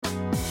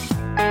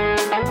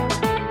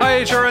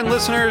HRN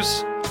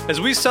listeners.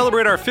 As we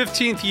celebrate our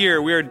 15th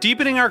year, we are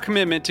deepening our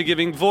commitment to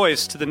giving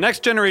voice to the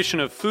next generation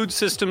of food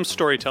systems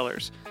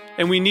storytellers,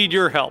 and we need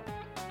your help.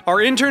 Our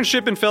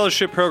internship and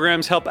fellowship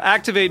programs help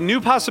activate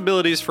new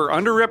possibilities for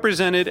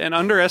underrepresented and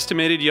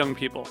underestimated young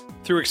people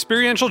through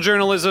experiential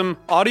journalism,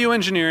 audio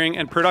engineering,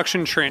 and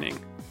production training.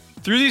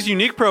 Through these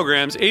unique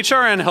programs,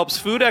 HRN helps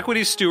food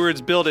equity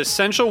stewards build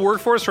essential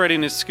workforce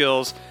readiness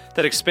skills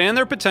that expand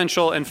their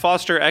potential and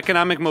foster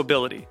economic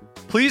mobility.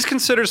 Please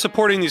consider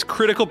supporting these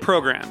critical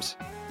programs.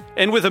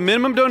 And with a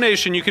minimum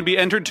donation, you can be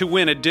entered to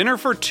win a dinner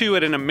for two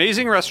at an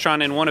amazing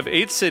restaurant in one of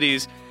 8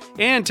 cities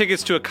and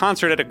tickets to a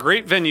concert at a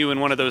great venue in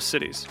one of those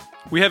cities.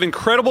 We have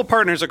incredible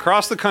partners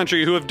across the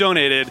country who have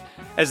donated,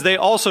 as they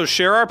also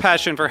share our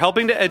passion for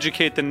helping to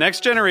educate the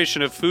next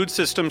generation of food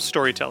systems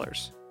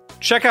storytellers.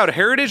 Check out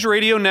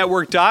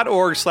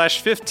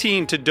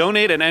heritageradionetwork.org/15 to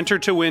donate and enter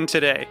to win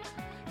today.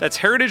 That's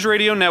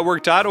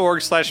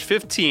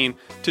heritageradionetwork.org/15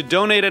 to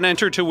donate and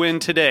enter to win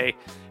today.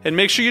 And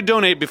make sure you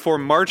donate before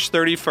March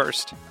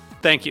 31st.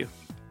 Thank you.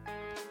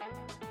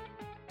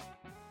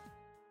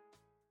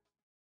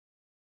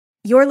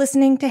 You're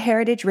listening to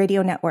Heritage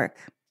Radio Network.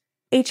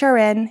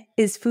 HRN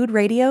is food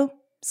radio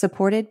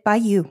supported by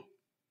you.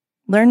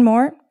 Learn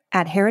more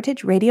at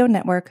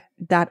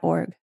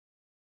heritageradionetwork.org.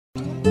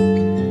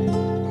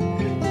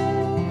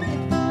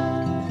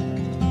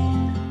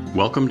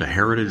 Welcome to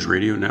Heritage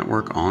Radio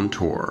Network on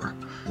Tour.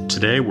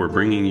 Today we're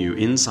bringing you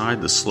inside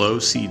the Slow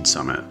Seed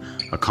Summit,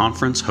 a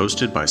conference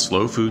hosted by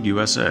Slow Food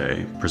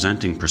USA,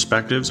 presenting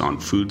perspectives on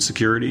food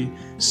security,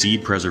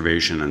 seed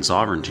preservation and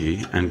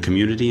sovereignty, and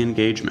community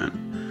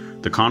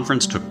engagement. The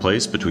conference took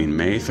place between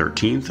May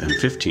 13th and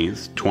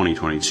 15th,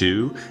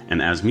 2022,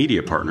 and as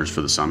media partners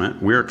for the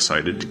summit, we're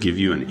excited to give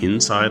you an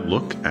inside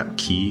look at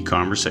key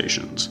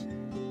conversations.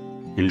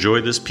 Enjoy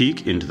this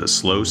peek into the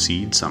Slow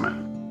Seed Summit.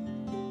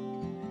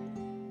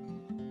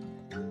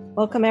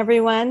 Welcome,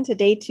 everyone, to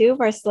day 2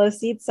 of our Slow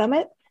Seed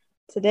Summit.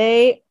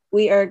 Today,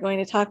 we are going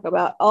to talk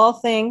about all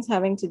things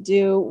having to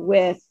do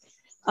with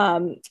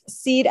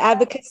seed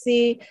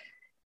advocacy,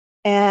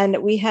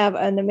 and we have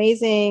an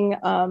amazing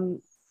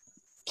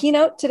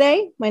keynote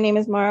today. My name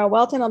is Mara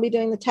Welton. I'll be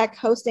doing the tech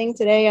hosting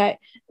today. I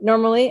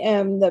normally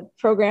am the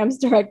programs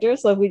director,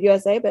 Slow Food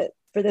USA, but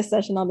for this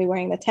session, I'll be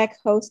wearing the tech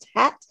host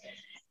hat.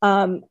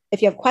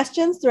 If you have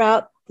questions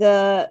throughout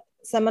the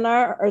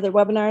seminar or the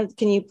webinar,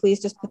 can you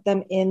please just put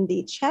them in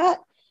the chat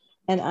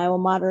and I will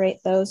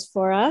moderate those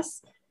for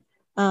us.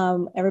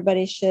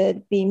 Everybody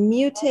should be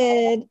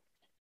muted,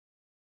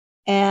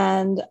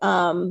 and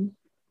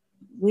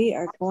we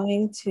are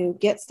going to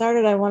get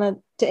started. I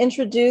wanted to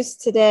introduce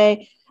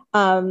today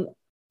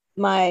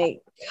my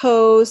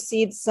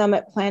co-Seed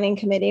Summit Planning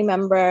Committee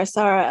member,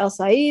 Sarah El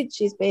Said.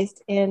 She's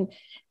based in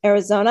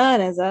Arizona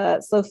and is a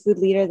slow food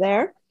leader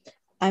there.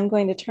 I'm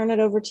going to turn it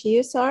over to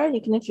you, Sarah. You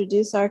can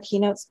introduce our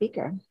keynote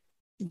speaker.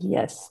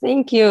 Yes,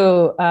 thank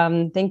you.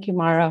 Thank you,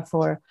 Mara,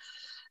 for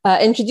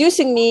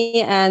introducing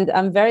me. And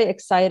I'm very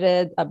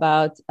excited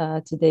about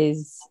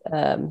today's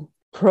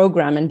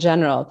program in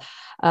general.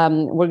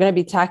 We're going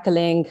to be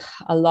tackling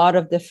a lot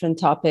of different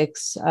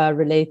topics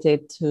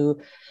related to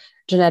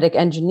genetic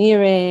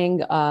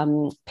engineering,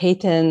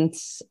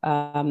 patents,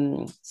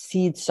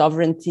 seed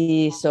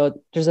sovereignty. So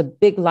there's a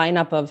big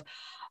lineup of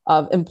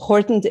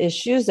important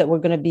issues that we're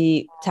going to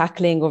be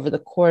tackling over the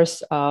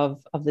course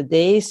of the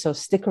day. So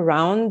stick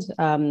around.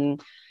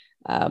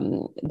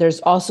 There's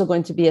also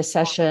going to be a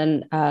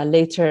session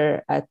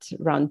later at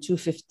around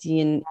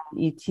 2:15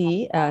 ET,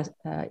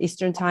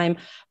 Eastern Time,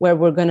 where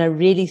we're going to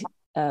really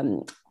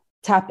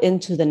tap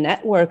into the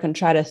network and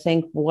try to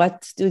think,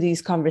 what do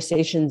these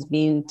conversations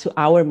mean to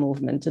our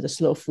movement, to the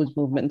slow food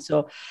movement?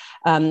 So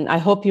I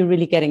hope you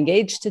really get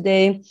engaged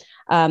today.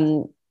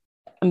 I'm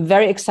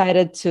very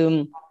excited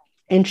to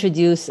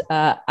introduce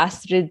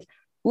Astrid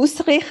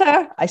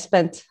Usricher. I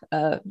spent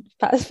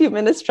past few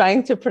minutes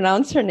trying to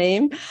pronounce her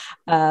name.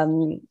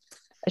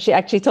 She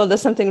actually told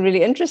us something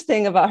really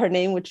interesting about her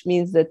name, which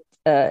means that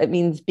it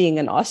means being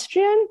an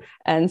Austrian.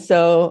 And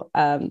so,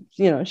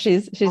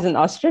 she's an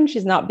Austrian.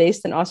 She's not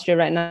based in Austria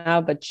right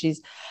now, but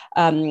she's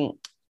going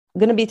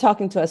to be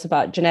talking to us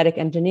about genetic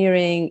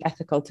engineering,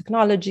 ethical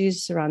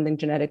technologies surrounding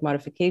genetic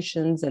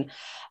modifications, and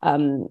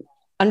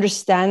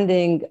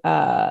understanding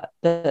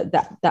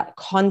that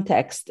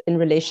context in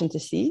relation to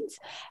seeds.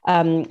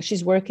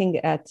 She's working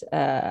at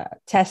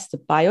Test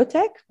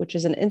Biotech, which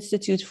is an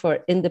institute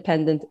for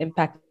independent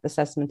impact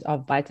assessment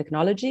of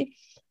biotechnology,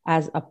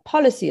 as a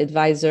policy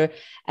advisor.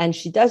 And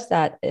she does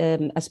that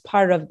as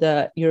part of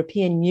the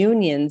European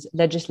Union's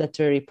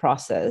legislatory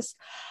process.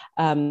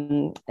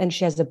 And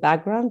she has a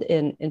background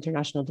in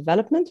international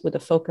development with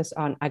a focus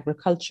on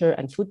agriculture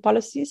and food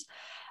policies.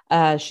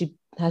 She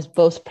has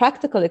both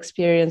practical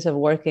experience of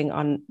working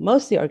on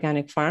mostly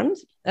organic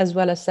farms, as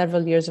well as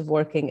several years of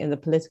working in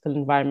the political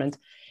environment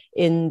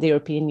in the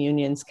European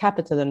Union's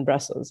capital in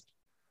Brussels.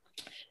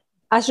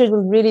 Astrid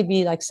will really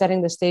be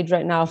setting the stage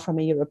right now from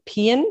a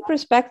European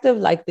perspective,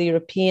 like the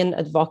European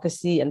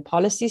advocacy and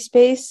policy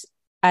space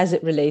as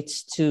it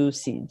relates to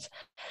seeds.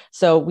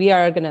 So we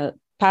are going to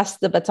pass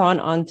the baton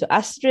on to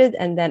Astrid,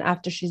 and then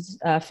after she's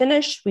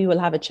finished, we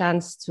will have a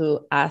chance to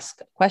ask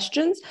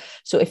questions.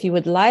 So if you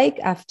would like,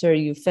 after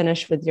you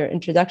finish with your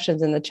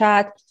introductions in the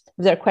chat,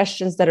 if there are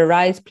questions that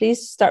arise, please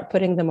start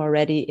putting them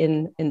already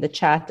in the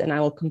chat, and I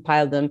will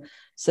compile them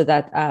so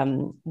that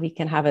we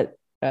can have a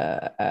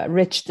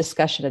rich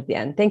discussion at the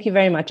end. Thank you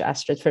very much,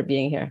 Astrid, for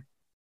being here.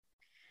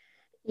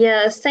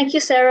 Yes, thank you,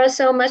 Sarah,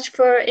 so much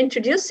for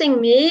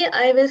introducing me.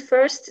 I will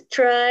first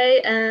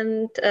try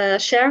and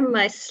share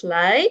my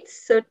slides.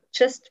 So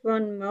just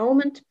one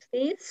moment,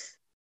 please.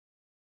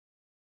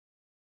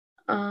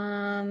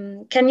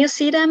 Can you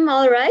see them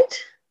all right?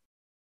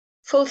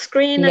 Full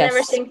screen and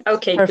everything?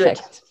 Okay, perfect.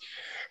 Good.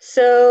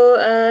 So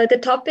the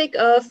topic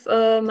of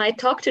my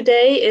talk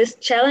today is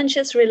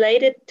challenges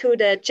related to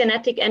the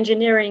genetic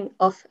engineering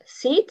of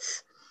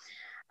seeds.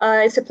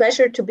 It's a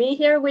pleasure to be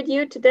here with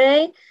you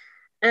today.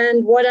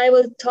 And what I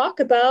will talk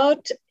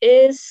about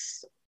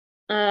is,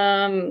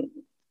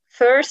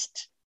 first,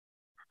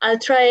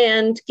 I'll try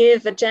and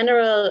give a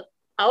general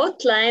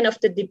outline of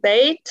the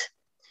debate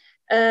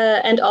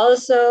and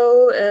also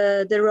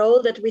the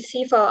role that we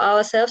see for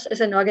ourselves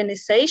as an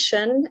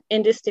organization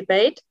in this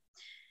debate.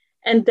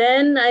 And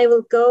then I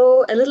will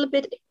go a little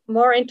bit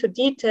more into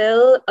detail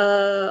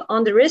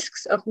on the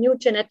risks of new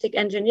genetic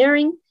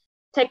engineering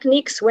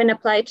techniques when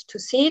applied to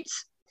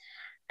seeds,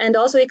 and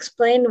also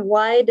explain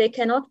why they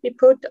cannot be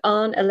put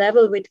on a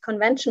level with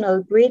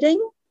conventional breeding.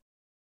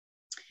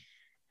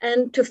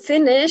 And to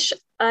finish,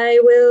 I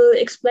will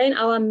explain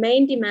our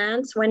main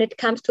demands when it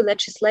comes to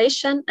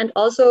legislation and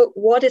also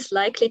what is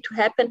likely to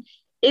happen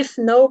if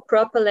no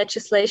proper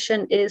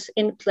legislation is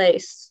in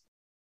place.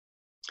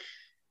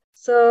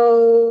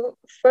 So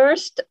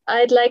first,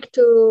 I'd like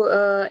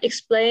to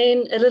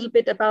explain a little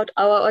bit about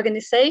our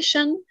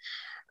organization.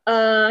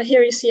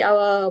 Here you see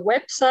our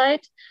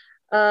website.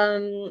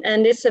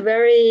 And it's a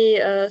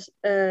very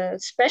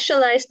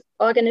specialized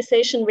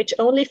organization which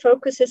only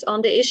focuses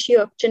on the issue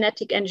of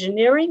genetic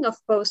engineering of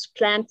both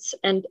plants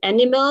and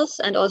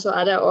animals, and also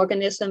other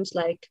organisms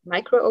like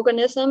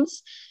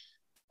microorganisms.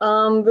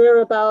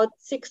 We're about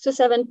 6 to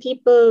 7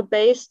 people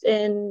based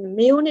in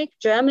Munich,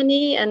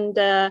 Germany. And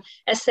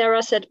as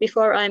Sarah said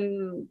before,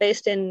 I'm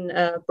based in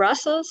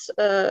Brussels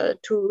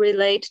to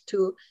relate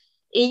to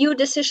EU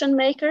decision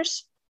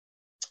makers,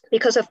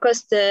 because of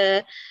course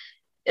the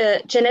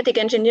genetic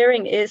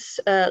engineering is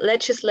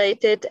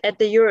legislated at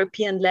the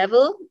European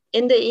level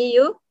in the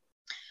EU.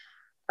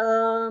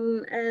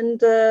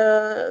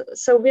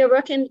 So we are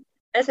working,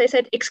 as I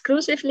said,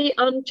 exclusively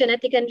on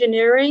genetic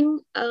engineering,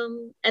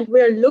 and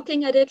we're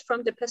looking at it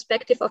from the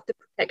perspective of the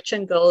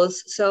protection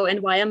goals, so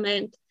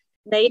environment,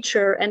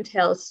 nature, and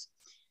health.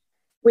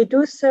 We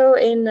do so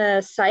in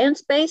a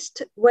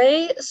science-based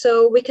way,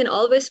 so we can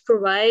always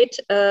provide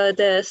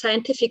the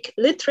scientific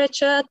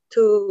literature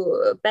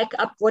to back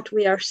up what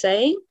we are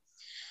saying.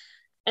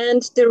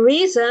 And the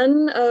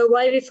reason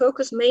why we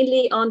focus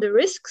mainly on the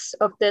risks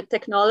of the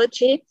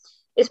technology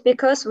is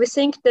because we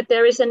think that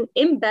there is an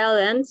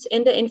imbalance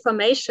in the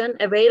information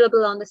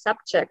available on the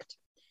subject.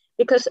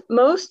 Because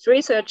most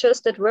researchers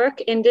that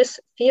work in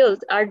this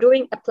field are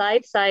doing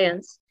applied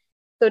science.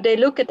 So they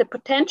look at the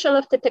potential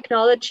of the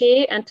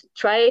technology and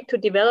try to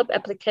develop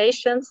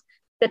applications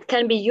that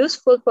can be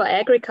useful for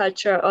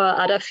agriculture or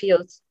other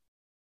fields.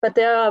 But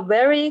there are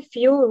very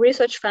few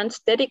research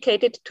funds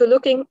dedicated to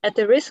looking at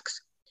the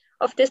risks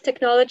of this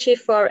technology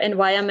for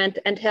environment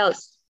and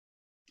health.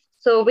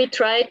 So we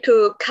try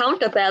to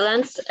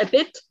counterbalance a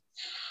bit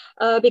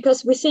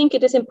because we think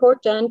it is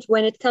important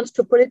when it comes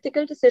to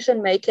political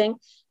decision-making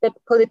that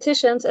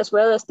politicians as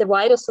well as the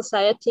wider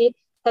society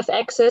have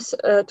access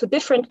to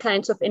different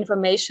kinds of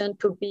information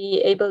to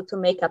be able to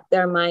make up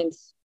their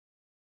minds.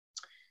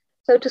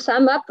 So to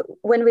sum up,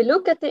 when we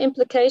look at the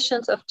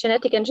implications of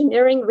genetic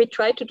engineering, we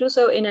try to do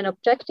so in an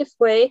objective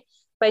way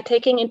by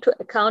taking into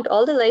account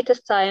all the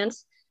latest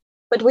science,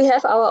 but we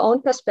have our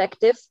own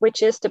perspective,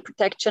 which is the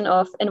protection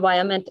of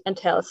environment and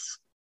health.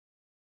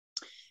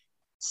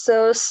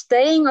 So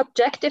staying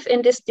objective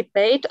in this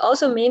debate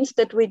also means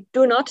that we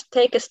do not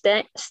take a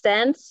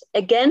stance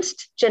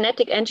against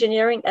genetic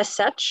engineering as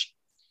such,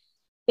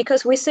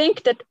 because we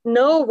think that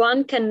no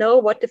one can know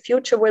what the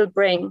future will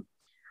bring.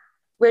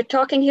 We're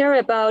talking here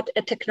about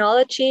a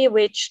technology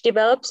which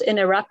develops in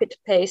a rapid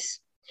pace.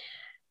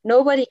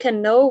 Nobody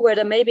can know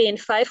whether maybe in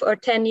 5 or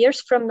 10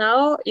 years from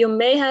now, you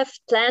may have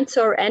plants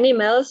or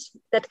animals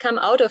that come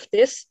out of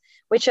this,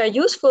 which are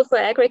useful for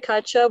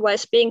agriculture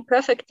whilst being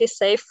perfectly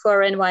safe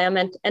for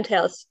environment and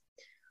health.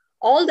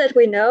 All that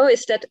we know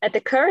is that at the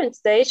current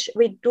stage,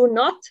 we do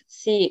not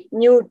see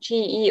new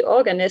GE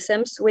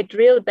organisms with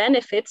real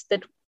benefits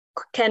that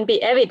can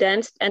be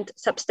evidenced and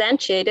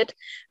substantiated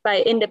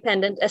by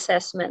independent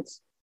assessments.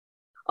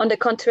 On the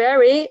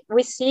contrary,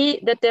 we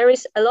see that there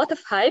is a lot of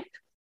hype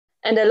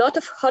and a lot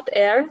of hot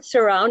air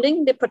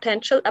surrounding the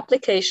potential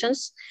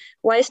applications,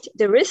 whilst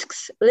the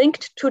risks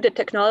linked to the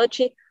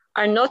technology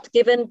are not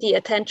given the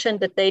attention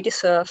that they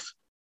deserve.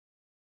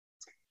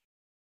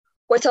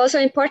 What's also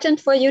important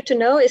for you to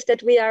know is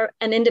that we are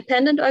an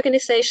independent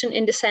organization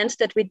in the sense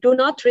that we do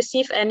not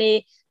receive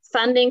any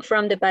funding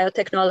from the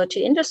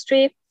biotechnology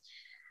industry.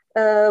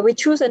 We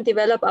choose and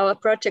develop our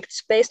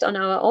projects based on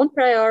our own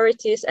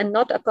priorities and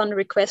not upon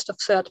request of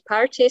third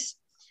parties.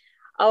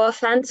 Our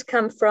funds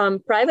come from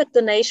private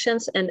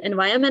donations and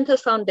environmental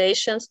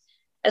foundations,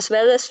 as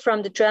well as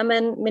from the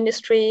German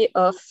Ministry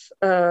of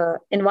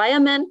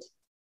Environment,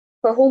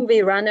 for whom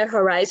we run a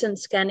horizon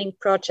scanning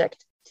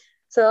project.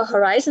 So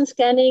horizon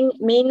scanning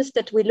means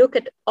that we look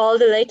at all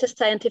the latest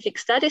scientific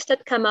studies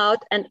that come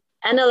out and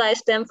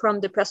analyze them from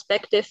the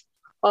perspective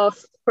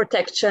of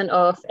protection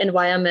of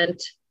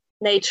environment,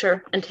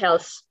 nature, and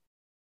health.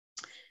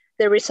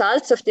 The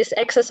results of this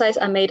exercise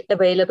are made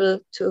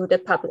available to the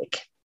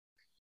public.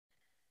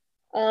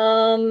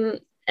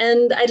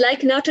 And I'd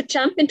like now to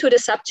jump into the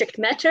subject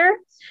matter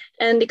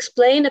and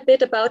explain a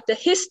bit about the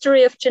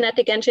history of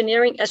genetic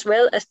engineering as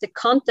well as the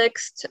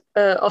context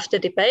of the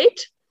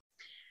debate.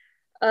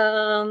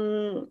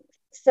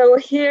 So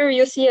here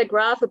you see a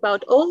graph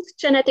about old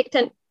genetic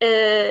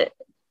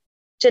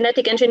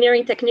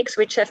engineering techniques,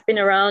 which have been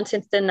around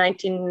since the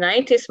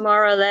 1990s,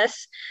 more or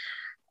less.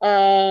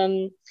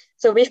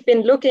 So we've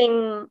been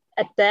looking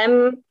at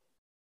them.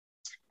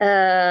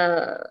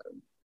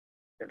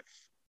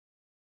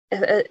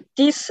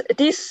 These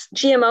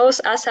GMOs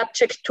are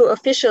subject to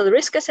official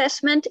risk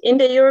assessment in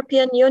the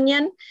European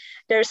Union.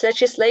 There's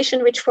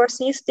legislation which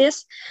foresees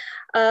this,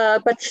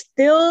 but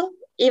still,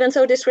 even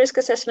though this risk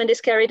assessment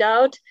is carried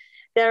out,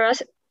 there are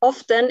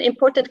often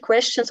important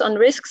questions on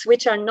risks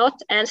which are not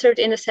answered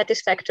in a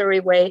satisfactory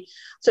way.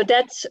 So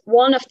that's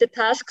one of the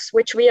tasks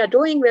which we are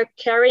doing. We're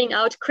carrying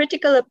out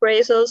critical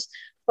appraisals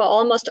for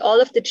almost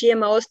all of the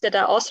GMOs that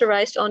are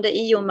authorized on the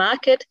EU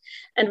market,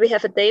 and we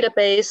have a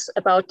database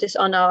about this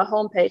on our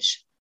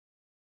homepage.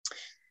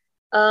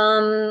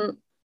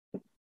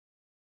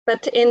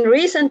 But in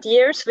recent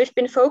years, we've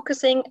been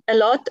focusing a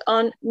lot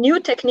on new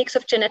techniques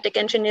of genetic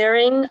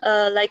engineering,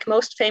 like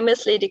most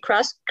famously the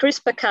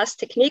CRISPR-Cas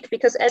technique,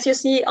 because as you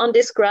see on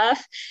this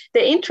graph,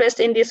 the interest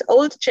in these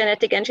old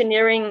genetic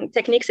engineering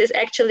techniques is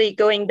actually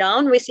going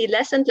down. We see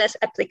less and less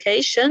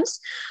applications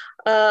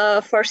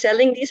for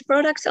selling these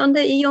products on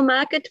the EU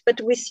market, but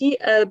we see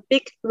a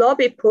big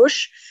lobby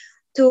push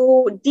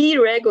to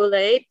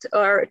deregulate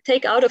or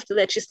take out of the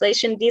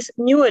legislation these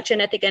newer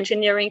genetic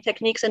engineering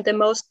techniques, and the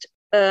most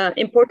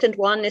important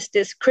one is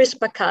this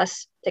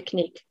CRISPR-Cas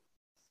technique.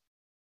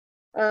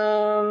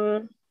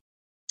 But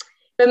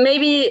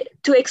maybe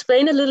to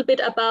explain a little bit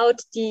about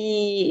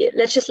the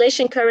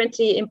legislation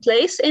currently in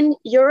place in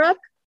Europe.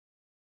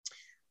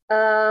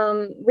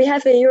 We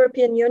have a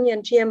European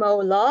Union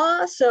GMO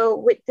law,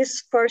 so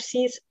this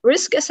foresees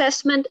risk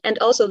assessment and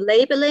also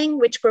labeling,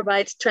 which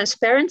provides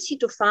transparency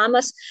to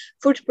farmers,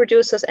 food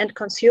producers, and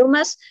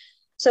consumers.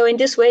 So in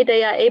this way,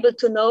 they are able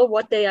to know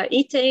what they are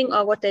eating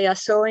or what they are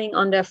sowing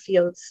on their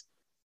fields.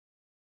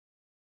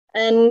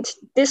 And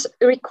this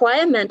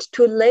requirement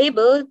to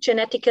label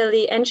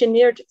genetically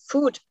engineered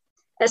food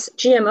as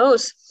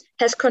GMOs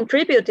has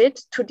contributed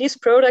to these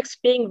products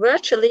being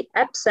virtually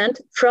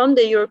absent from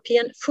the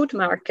European food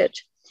market.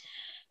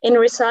 In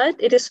result,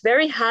 it is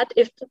very hard,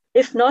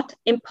 if not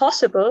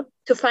impossible,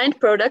 to find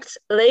products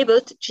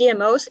labeled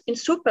GMOs in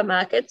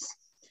supermarkets,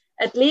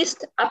 at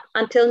least up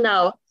until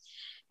now.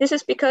 This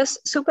is because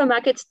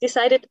supermarkets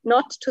decided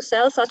not to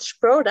sell such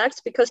products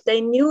because they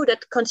knew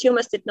that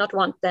consumers did not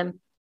want them.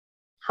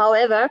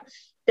 However,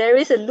 there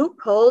is a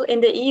loophole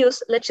in the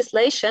EU's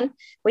legislation,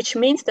 which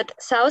means that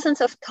thousands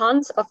of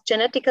tons of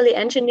genetically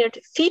engineered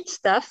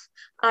feedstuff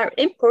are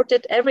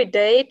imported every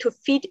day to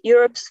feed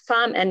Europe's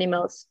farm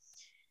animals.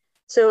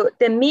 So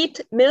the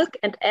meat, milk,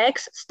 and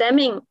eggs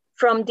stemming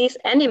from these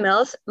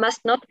animals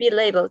must not be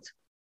labeled.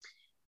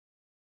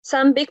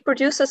 Some big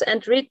producers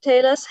and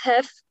retailers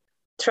have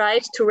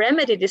tried to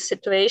remedy this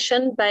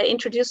situation by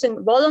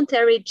introducing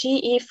voluntary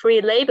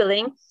GE-free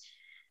labeling,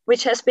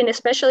 which has been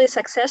especially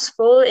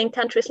successful in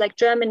countries like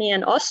Germany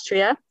and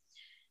Austria,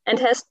 and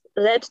has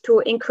led to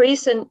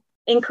increasing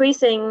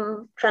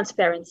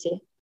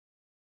transparency.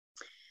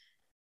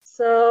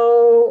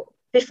 So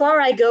before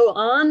I go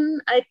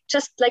on, I'd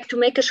just like to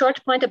make a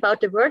short point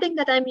about the wording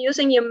that I'm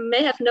using. You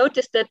may have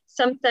noticed that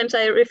sometimes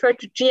I refer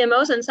to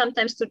GMOs and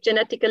sometimes to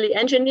genetically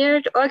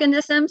engineered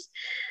organisms.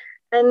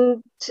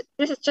 And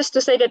this is just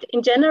to say that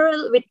in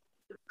general, we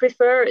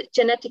prefer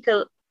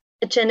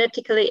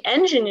genetically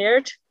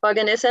engineered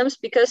organisms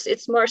because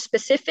it's more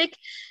specific.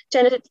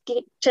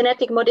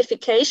 Genetic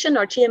modification,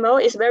 or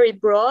GMO, is very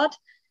broad.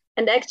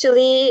 And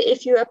actually,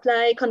 if you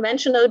apply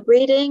conventional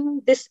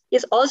breeding, this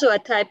is also a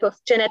type of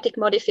genetic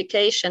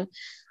modification.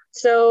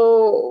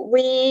 So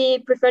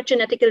we prefer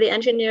genetically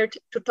engineered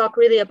to talk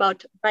really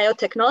about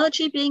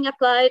biotechnology being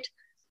applied.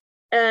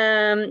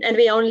 And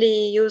we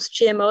only use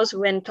GMOs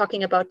when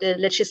talking about the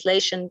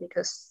legislation,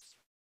 because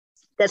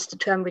that's the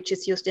term which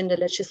is used in the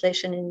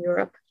legislation in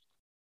Europe.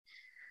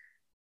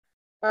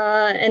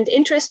 And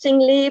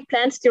interestingly,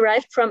 plants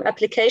derived from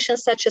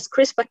applications such as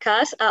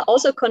CRISPR-Cas are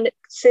also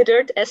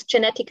considered as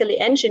genetically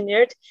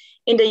engineered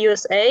in the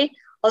USA,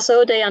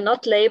 although they are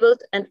not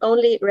labeled and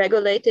only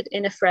regulated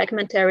in a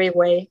fragmentary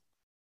way.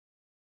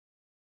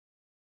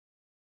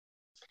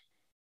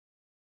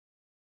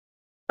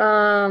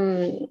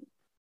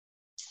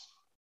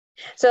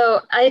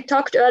 So I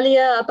talked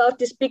earlier about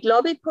this big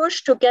lobby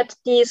push to get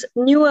these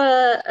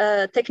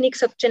newer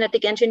techniques of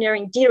genetic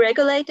engineering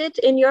deregulated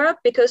in Europe,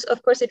 because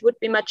of course it would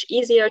be much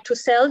easier to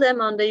sell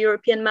them on the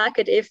European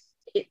market if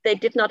they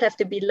did not have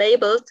to be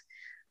labeled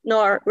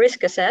nor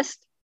risk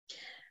assessed.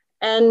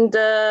 And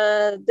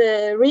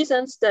the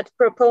reasons that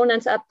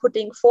proponents are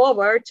putting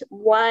forward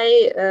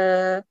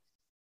why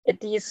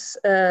these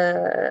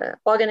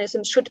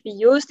organisms should be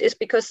used is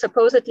because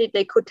supposedly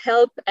they could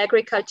help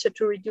agriculture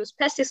to reduce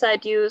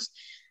pesticide use,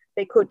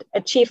 they could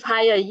achieve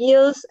higher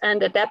yields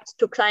and adapt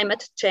to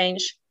climate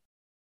change,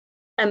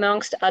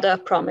 amongst other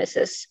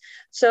promises.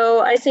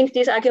 So I think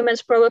these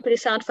arguments probably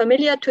sound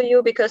familiar to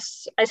you,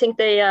 because I think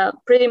they are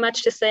pretty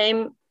much the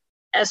same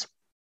as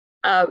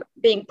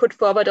being put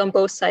forward on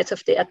both sides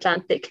of the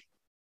Atlantic.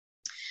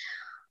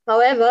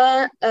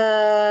 However,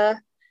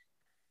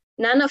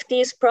 none of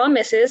these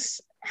promises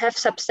have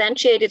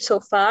substantiated so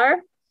far.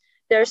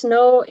 There's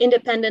no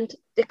independent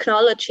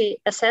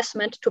technology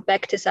assessment to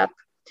back this up.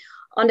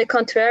 On the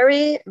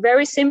contrary,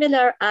 very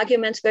similar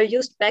arguments were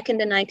used back in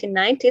the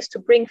 1990s to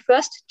bring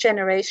first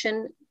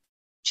generation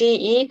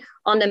GE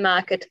on the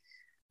market.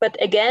 But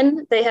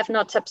again, they have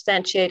not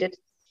substantiated.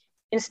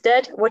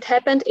 Instead, what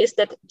happened is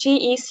that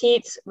GE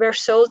seeds were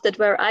sold that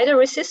were either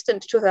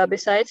resistant to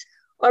herbicides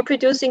or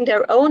producing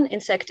their own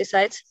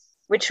insecticides,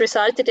 which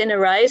resulted in a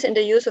rise in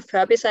the use of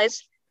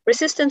herbicides,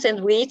 resistance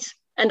in weeds,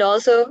 and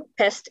also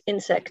pest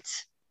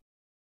insects.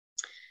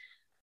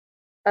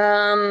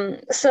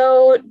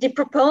 So the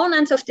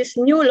proponents of this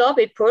new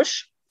lobby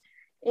push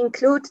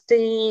include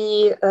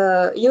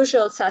the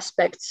usual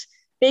suspects,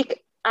 big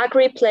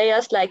agri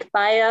players like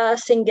Bayer,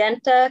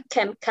 Syngenta,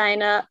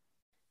 ChemChina,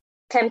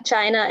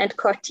 and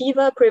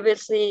Corteva,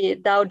 previously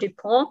Dow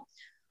DuPont,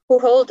 who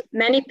hold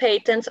many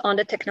patents on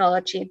the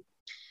technology.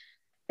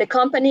 The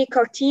company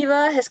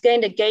Corteva has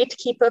gained a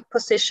gatekeeper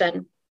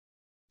position,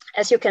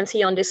 as you can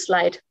see on this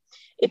slide.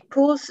 It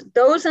pools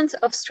dozens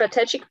of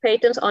strategic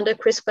patents on the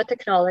CRISPR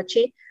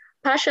technology,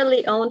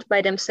 partially owned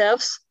by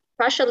themselves,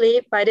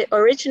 partially by the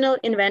original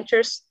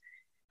inventors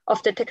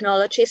of the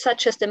technology,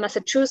 such as the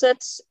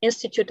Massachusetts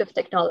Institute of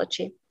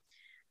Technology.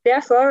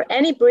 Therefore,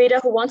 any breeder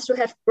who wants to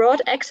have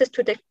broad access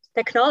to the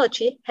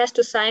technology has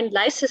to sign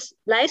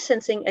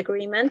licensing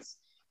agreements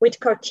with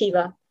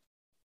Corteva.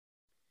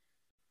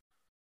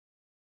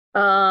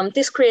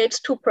 This creates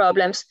two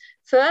problems.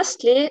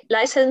 Firstly,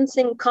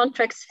 licensing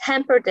contracts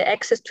hamper the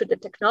access to the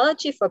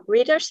technology for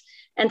breeders.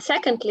 And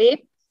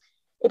secondly,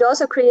 it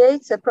also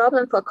creates a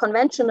problem for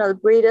conventional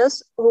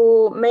breeders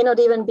who may not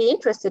even be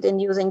interested in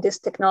using this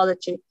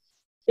technology,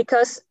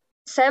 because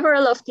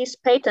several of these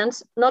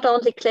patents not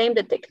only claim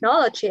the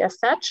technology as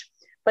such,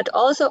 but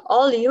also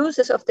all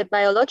uses of the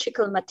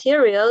biological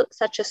material,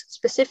 such as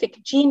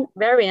specific gene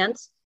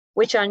variants,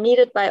 which are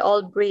needed by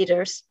all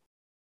breeders.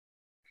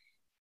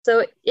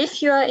 So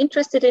if you are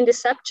interested in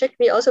this subject,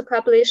 we also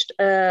published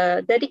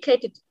a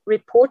dedicated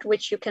report,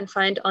 which you can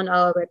find on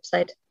our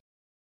website.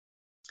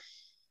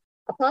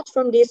 Apart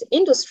from these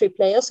industry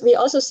players, we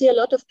also see a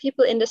lot of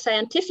people in the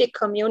scientific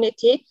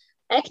community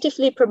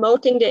actively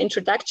promoting the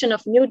introduction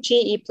of new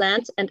GE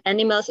plants and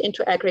animals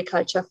into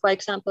agriculture, for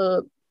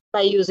example,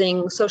 by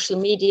using social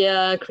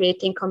media,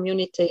 creating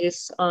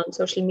communities on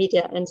social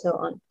media, and so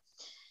on.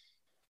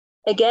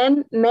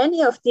 Again,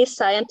 many of these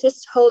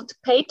scientists hold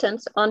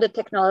patents on the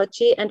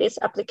technology and its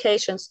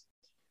applications,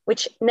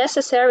 which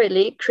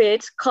necessarily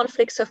creates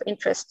conflicts of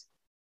interest.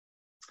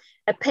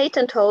 A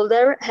patent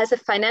holder has a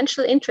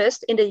financial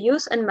interest in the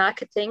use and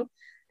marketing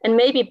and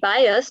may be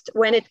biased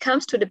when it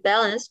comes to the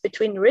balance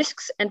between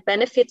risks and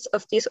benefits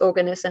of these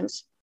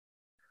organisms.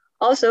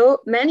 Also,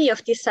 many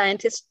of these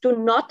scientists do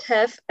not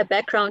have a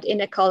background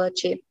in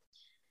ecology.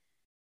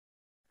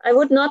 I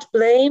would not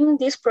blame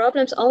these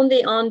problems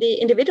only on the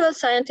individual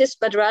scientists,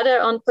 but rather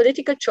on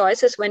political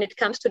choices when it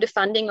comes to the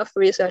funding of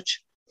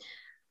research.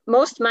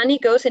 Most money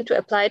goes into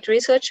applied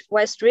research,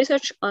 whilst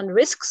research on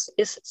risks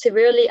is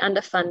severely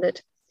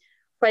underfunded.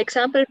 For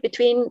example,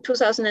 between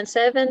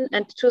 2007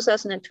 and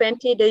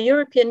 2020, the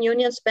European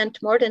Union spent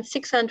more than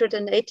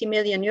 680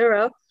 million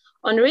euro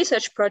on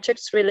research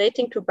projects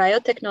relating to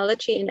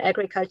biotechnology in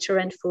agriculture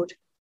and food.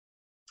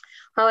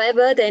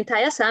 However, the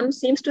entire sum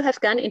seems to have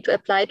gone into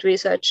applied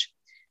research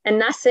and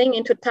nothing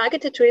into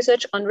targeted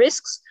research on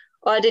risks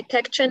or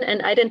detection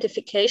and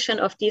identification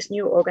of these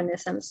new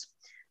organisms.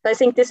 So I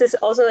think this is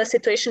also a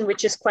situation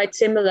which is quite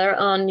similar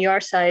on your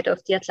side of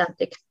the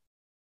Atlantic.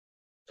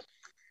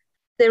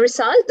 The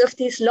result of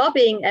these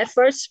lobbying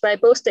efforts by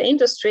both the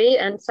industry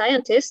and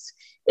scientists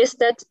is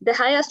that the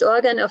highest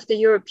organ of the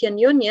European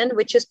Union,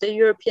 which is the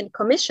European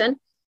Commission,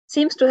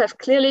 seems to have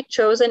clearly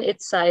chosen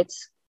its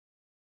sides.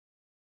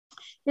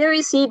 Here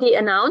we see the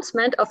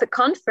announcement of a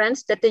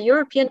conference that the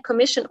European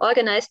Commission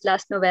organized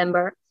last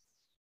November.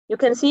 You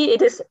can see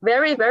it is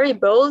very, very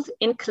bold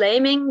in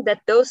claiming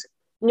that those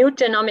new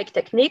genomic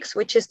techniques,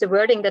 which is the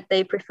wording that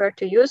they prefer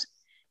to use,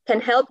 can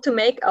help to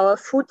make our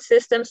food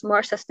systems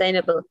more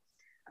sustainable.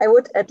 I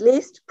would at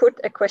least put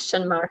a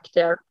question mark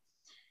there.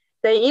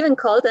 They even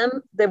call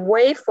them the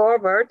way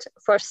forward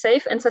for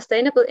safe and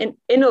sustainable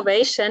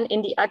innovation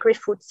in the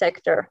agri-food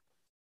sector.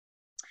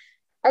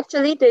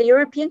 Actually, the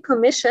European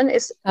Commission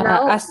is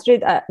now...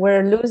 Astrid,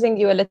 we're losing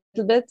you a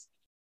little bit.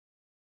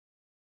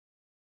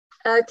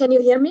 Can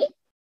you hear me?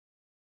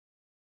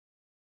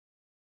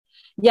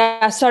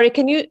 Yeah, sorry.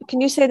 Can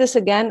you say this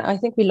again? I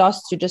think we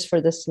lost you just for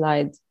this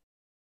slide.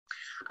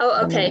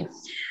 Oh, okay.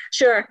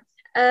 Sure.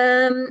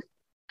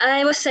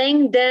 I was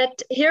saying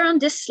that here on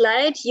this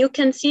slide, you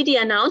can see the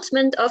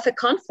announcement of a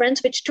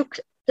conference which took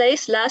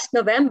place last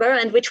November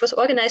and which was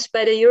organized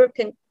by the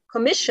European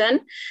Commission.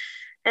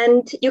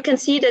 And you can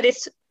see that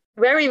it's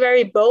very,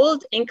 very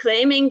bold in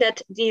claiming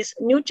that these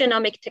new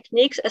genomic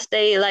techniques, as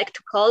they like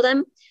to call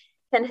them,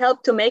 can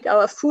help to make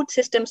our food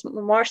systems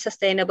more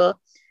sustainable.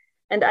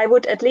 And I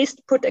would at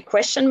least put a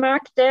question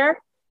mark there.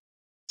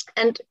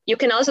 And you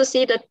can also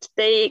see that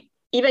they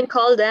even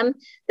call them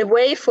the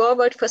way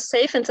forward for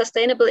safe and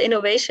sustainable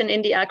innovation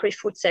in the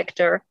agri-food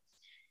sector.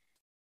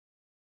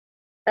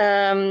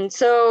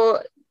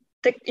 So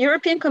the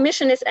European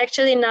Commission is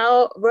actually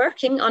now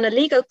working on a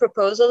legal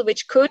proposal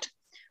which could,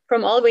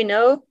 from all we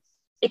know,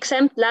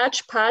 exempt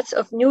large parts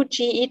of new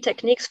GE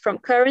techniques from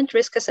current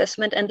risk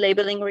assessment and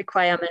labeling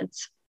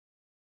requirements.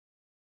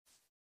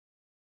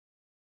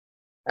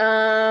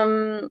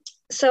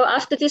 So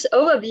after this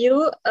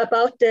overview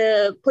about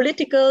the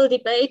political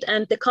debate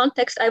and the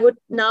context, I would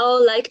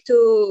now like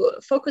to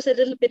focus a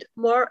little bit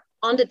more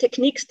on the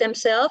techniques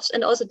themselves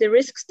and also the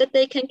risks that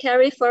they can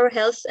carry for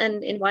health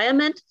and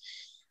environment,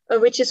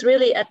 which is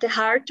really at the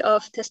heart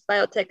of Test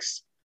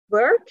Biotech's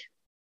work.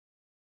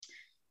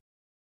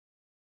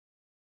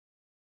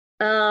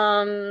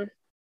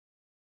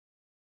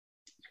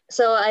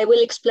 So I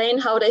will explain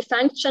how they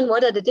function,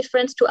 what are the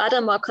difference to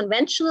other more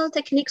conventional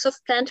techniques of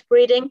plant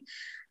breeding,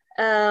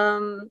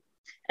 and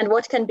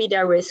what can be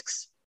their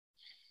risks.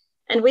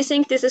 And we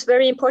think this is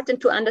very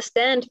important to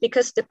understand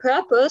because the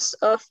purpose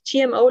of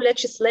GMO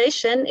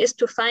legislation is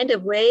to find a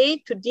way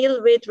to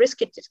deal with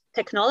risky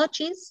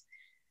technologies.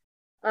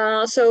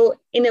 So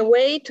in a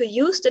way to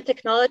use the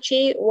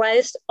technology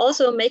whilst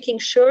also making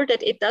sure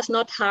that it does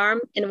not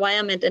harm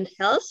environment and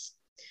health,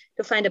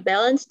 to find a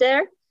balance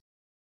there.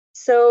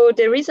 So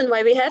the reason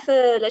why we have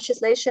a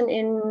legislation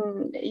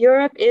in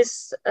Europe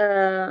is,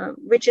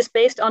 which is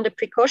based on the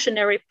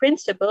precautionary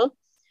principle,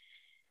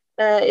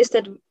 is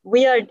that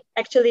we are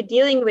actually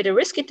dealing with a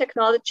risky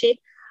technology.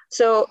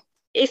 So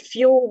if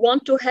you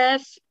want to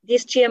have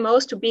these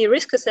GMOs to be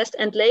risk assessed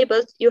and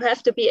labeled, you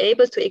have to be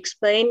able to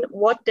explain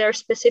what their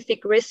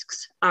specific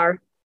risks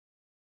are.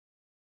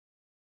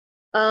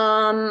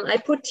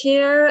 I put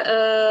here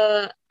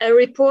a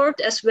report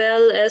as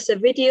well as a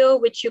video,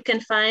 which you can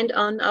find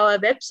on our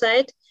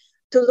website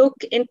to look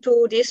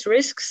into these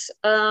risks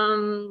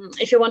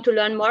if you want to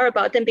learn more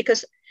about them,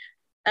 because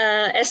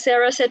as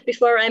Sarah said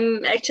before,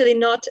 I'm actually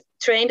not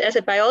trained as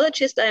a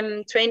biologist,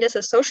 I'm trained as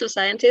a social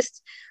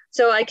scientist.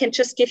 So I can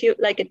just give you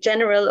like a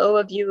general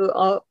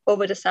overview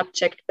over the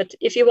subject. But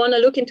if you want to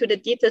look into the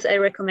details, I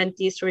recommend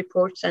these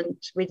reports and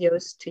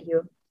videos to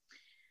you.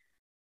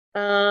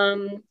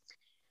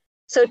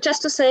 So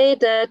just to say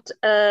that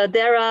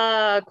there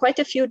are quite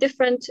a few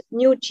different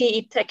new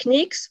GE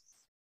techniques,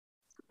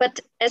 but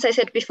as I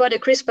said before, the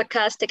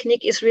CRISPR-Cas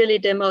technique is really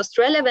the most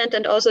relevant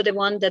and also the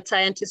one that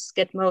scientists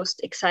get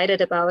most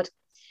excited about.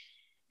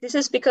 This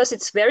is because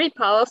it's very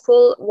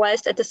powerful,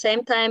 whilst at the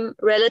same time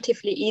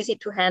relatively easy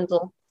to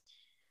handle.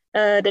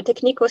 The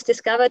technique was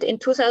discovered in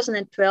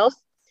 2012,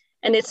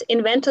 and its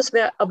inventors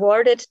were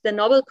awarded the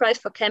Nobel Prize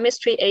for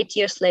Chemistry 8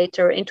 years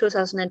later in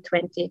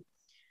 2020.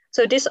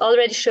 So this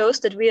already shows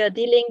that we are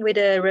dealing with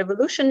a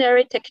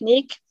revolutionary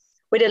technique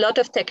with a lot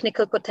of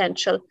technical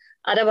potential.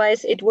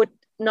 Otherwise, it would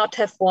not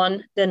have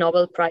won the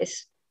Nobel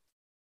Prize.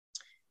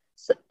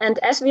 So, and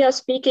as we are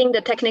speaking,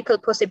 the technical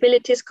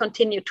possibilities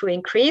continue to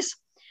increase.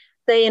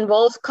 They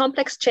involve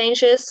complex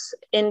changes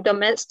in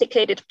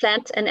domesticated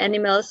plants and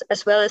animals,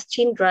 as well as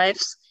gene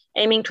drives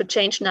aiming to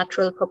change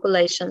natural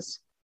populations.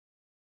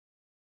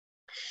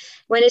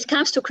 When it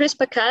comes to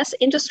CRISPR-Cas,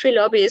 industry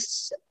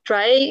lobbyists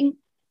trying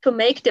to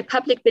make the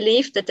public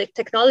believe that the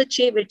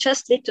technology will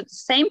just lead to the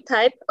same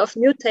type of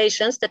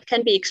mutations that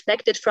can be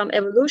expected from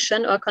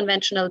evolution or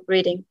conventional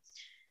breeding.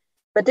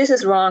 But this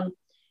is wrong.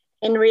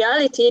 In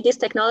reality, these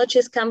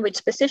technologies come with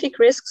specific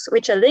risks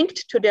which are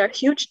linked to their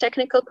huge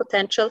technical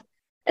potential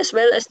as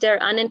well as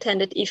their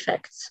unintended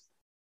effects.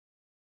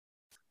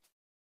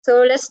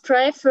 So let's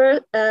try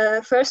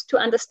first to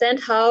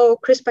understand how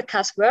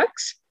CRISPR-Cas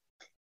works.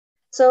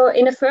 So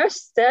in the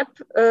first step,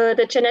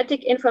 the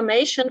genetic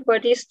information for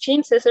these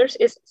gene scissors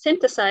is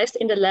synthesized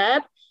in the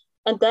lab,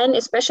 and then,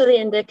 especially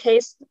in the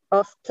case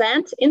of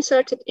plants,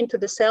 inserted into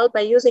the cell by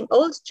using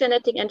old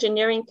genetic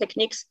engineering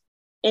techniques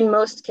in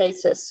most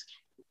cases.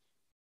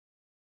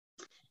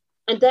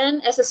 And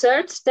then as a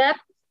third step,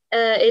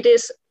 it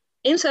is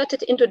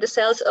inserted into the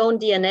cell's own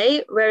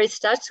DNA, where it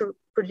starts to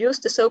produce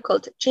the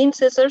so-called gene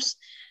scissors,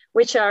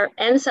 which are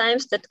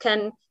enzymes that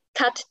can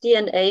cut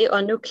DNA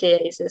or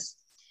nucleases.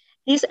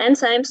 These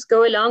enzymes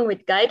go along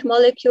with guide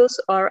molecules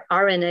or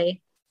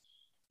RNA.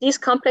 these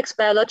complex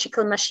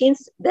biological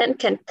machines then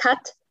can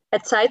cut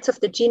at sites of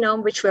the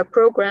genome which were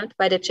programmed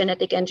by the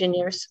genetic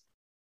engineers.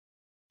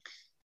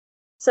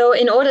 So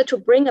in order to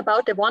bring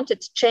about the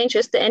wanted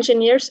changes, the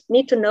engineers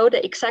need to know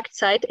the exact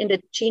site in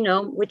the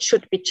genome which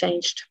should be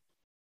changed.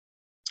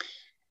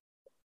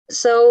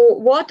 So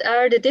what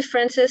are the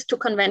differences to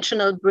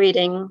conventional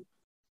breeding?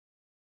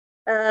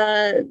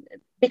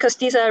 Because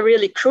these are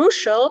really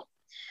crucial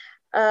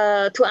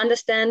to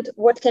understand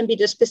what can be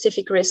the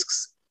specific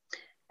risks.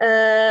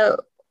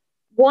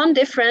 One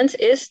difference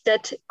is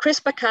that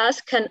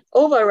CRISPR-Cas can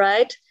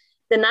override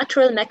the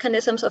natural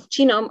mechanisms of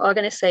genome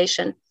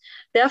organization.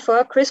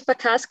 Therefore,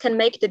 CRISPR-Cas can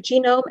make the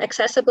genome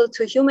accessible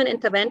to human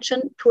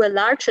intervention to a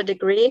larger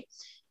degree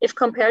if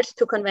compared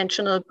to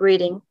conventional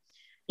breeding.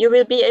 You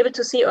will be able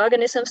to see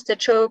organisms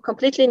that show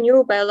completely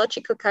new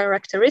biological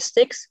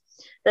characteristics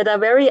that are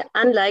very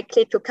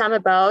unlikely to come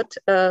about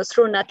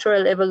through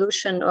natural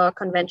evolution or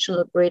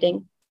conventional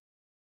breeding.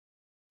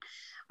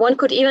 One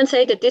could even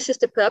say that this is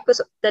the purpose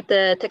that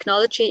the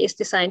technology is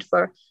designed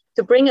for,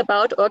 to bring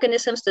about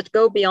organisms that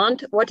go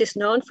beyond what is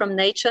known from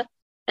nature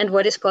and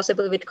what is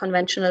possible with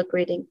conventional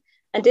breeding.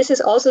 And this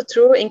is also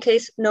true in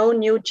case no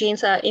new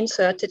genes are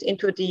inserted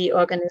into the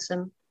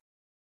organism.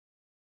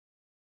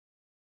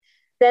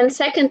 Then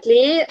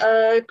secondly,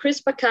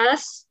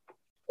 CRISPR-Cas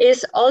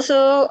is also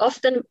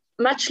often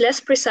much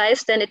less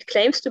precise than it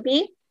claims to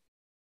be.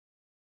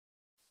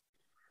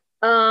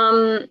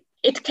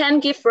 It can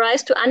give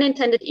rise to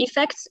unintended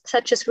effects,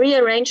 such as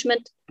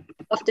rearrangement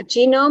of the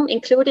genome,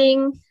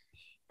 including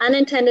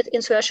unintended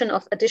insertion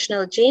of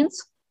additional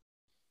genes.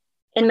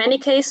 In many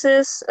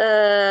cases,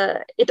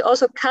 it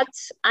also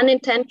cuts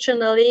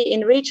unintentionally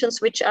in regions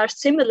which are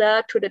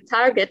similar to the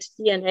target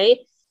DNA,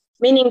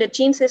 meaning the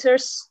gene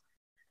scissors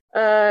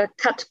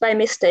cut by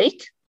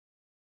mistake.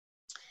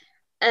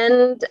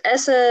 And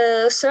as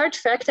a third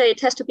factor,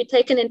 it has to be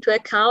taken into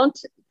account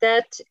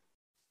that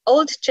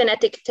old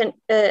genetic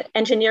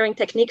engineering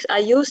techniques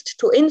are used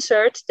to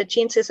insert the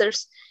gene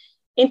scissors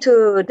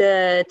into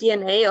the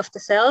DNA of the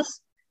cells.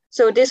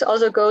 So this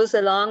also goes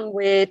along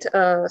with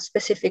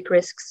specific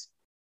risks.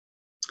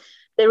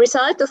 The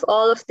result of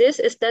all of this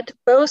is that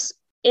both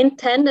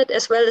intended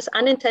as well as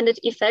unintended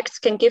effects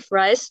can give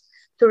rise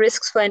to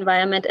risks for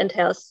environment and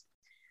health.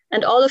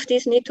 And all of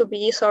these need to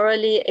be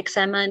thoroughly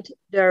examined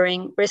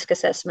during risk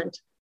assessment.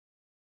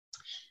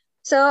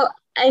 So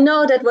I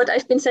know that what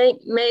I've been saying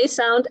may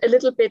sound a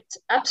little bit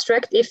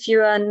abstract if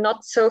you are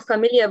not so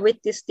familiar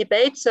with this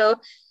debate. So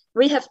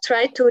we have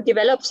tried to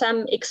develop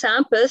some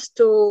examples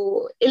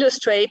to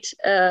illustrate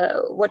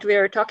what we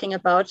are talking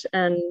about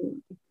and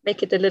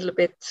make it a little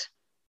bit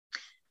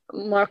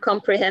more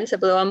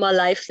comprehensible or more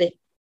lively.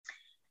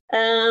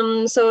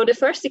 So the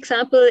first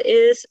example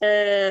is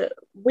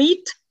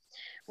wheat,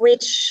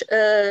 which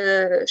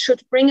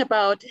should bring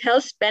about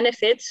health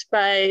benefits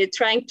by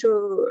trying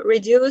to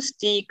reduce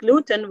the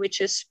gluten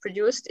which is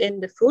produced in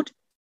the food,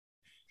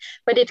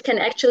 but it can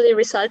actually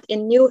result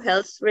in new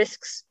health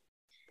risks.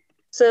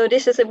 So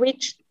this is a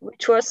wheat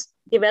which was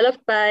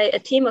developed by a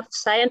team of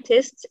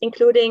scientists,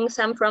 including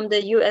some from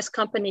the US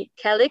company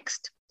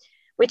Calixt,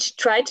 which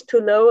tried to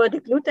lower the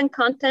gluten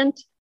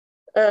content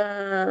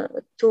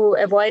to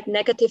avoid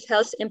negative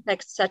health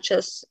impacts such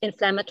as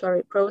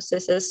inflammatory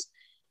processes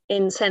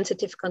in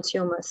sensitive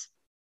consumers.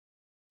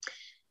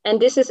 And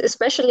this is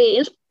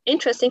especially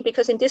interesting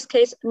because in this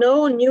case,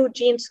 no new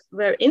genes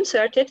were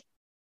inserted.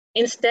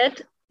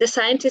 Instead, the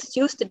scientists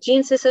used the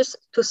gene scissors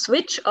to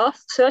switch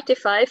off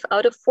 35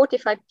 out of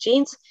 45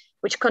 genes,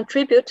 which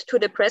contribute to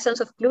the presence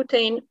of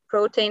gluten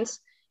proteins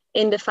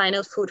in the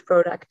final food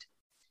product.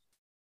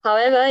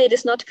 However, it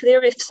is not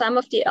clear if some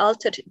of the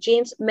altered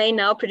genes may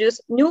now produce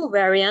new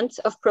variants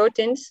of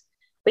proteins,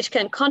 which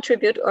can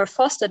contribute or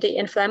foster the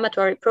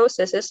inflammatory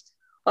processes,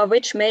 or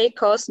which may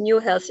cause new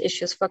health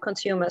issues for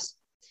consumers.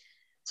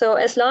 So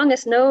as long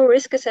as no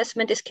risk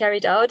assessment is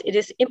carried out, it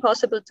is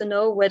impossible to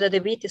know whether the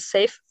wheat is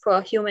safe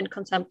for human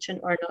consumption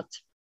or not.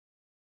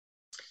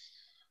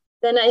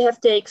 Then I have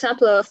the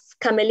example of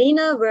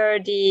camelina, where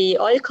the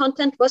oil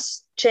content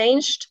was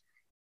changed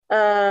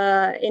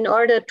in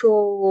order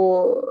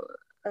to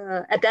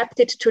adapt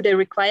it to the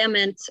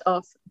requirements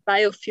of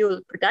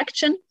biofuel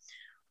production.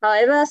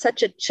 However,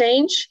 such a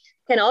change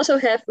can also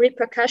have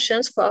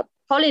repercussions for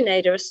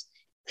pollinators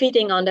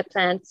feeding on the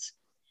plants.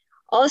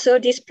 Also,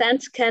 these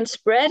plants can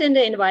spread in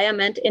the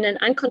environment in an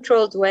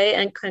uncontrolled way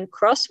and can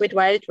cross with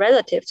wild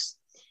relatives.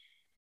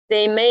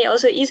 They may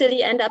also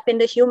easily end up in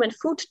the human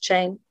food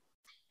chain.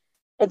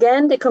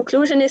 Again, the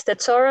conclusion is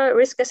that thorough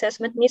risk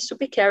assessment needs to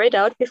be carried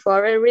out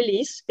before a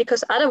release,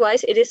 because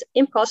otherwise it is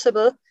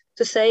impossible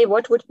to say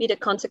what would be the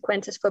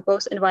consequences for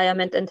both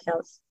environment and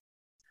health.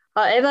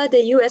 However,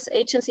 the US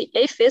agency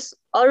APHIS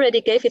already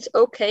gave its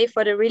okay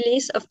for the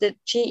release of the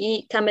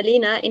GE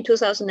camelina in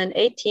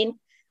 2018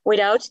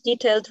 without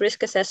detailed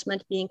risk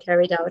assessment being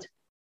carried out.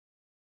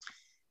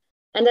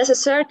 And as a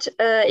third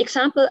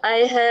example, I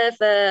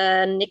have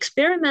an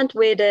experiment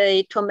with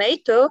a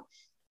tomato,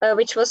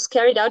 which was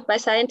carried out by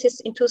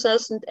scientists in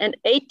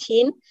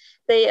 2018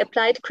 they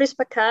applied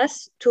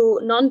CRISPR-Cas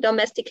to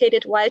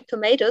non-domesticated wild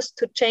tomatoes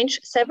to change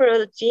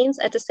several genes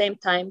at the same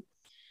time.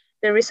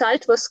 The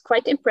result was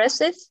quite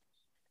impressive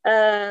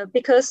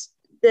because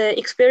the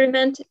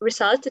experiment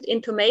resulted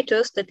in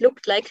tomatoes that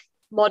looked like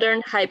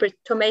modern hybrid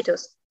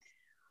tomatoes.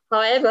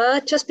 However,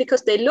 just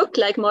because they look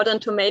like modern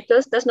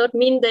tomatoes does not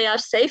mean they are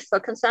safe for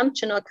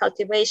consumption or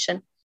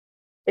cultivation.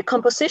 The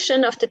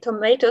composition of the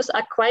tomatoes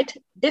are quite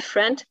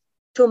different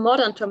to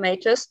modern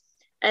tomatoes,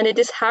 and it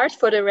is hard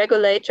for the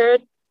regulator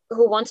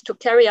who wants to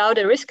carry out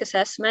a risk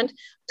assessment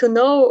to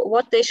know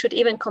what they should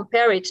even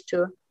compare it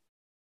to.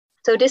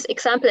 So this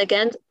example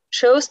again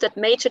shows that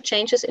major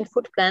changes in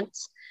food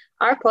plants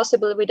are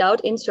possible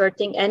without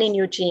inserting any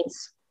new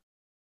genes.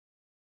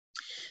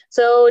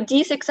 So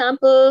these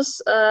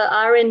examples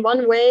are in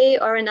one way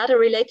or another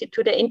related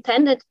to the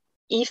intended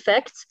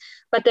effects,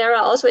 but there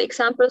are also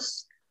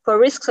examples for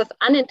risks of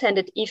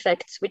unintended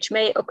effects, which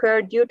may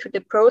occur due to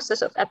the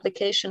process of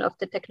application of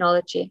the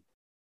technology.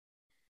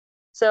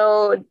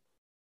 So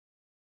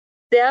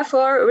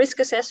therefore, risk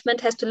assessment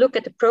has to look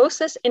at the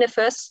process in a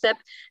first step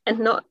and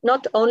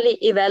not only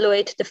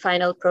evaluate the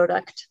final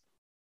product.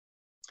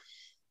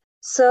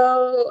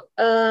 So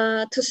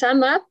to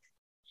sum up,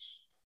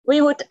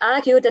 we would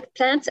argue that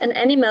plants and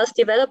animals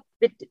developed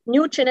with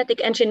new genetic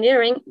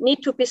engineering need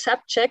to be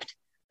subject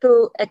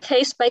to a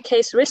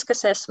case-by-case risk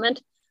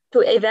assessment to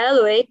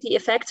evaluate the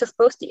effects of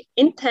both the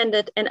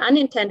intended and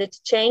unintended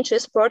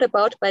changes brought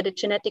about by the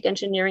genetic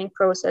engineering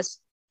process.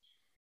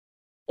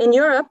 In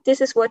Europe,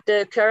 this is what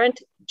the current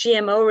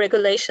GMO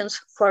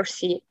regulations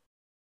foresee.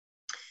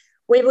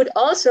 We would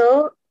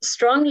also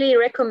strongly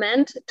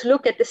recommend to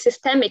look at the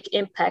systemic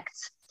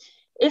impacts.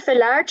 If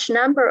a large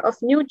number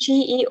of new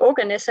GE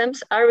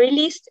organisms are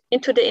released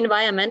into the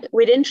environment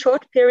within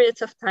short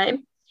periods of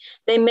time,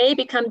 they may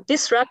become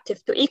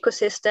disruptive to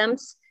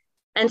ecosystems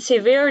and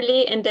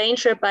severely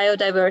endanger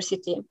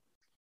biodiversity.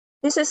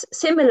 This is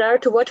similar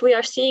to what we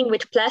are seeing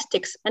with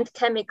plastics and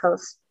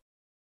chemicals,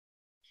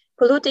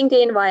 polluting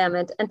the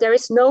environment, and there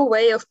is no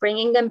way of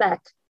bringing them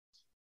back.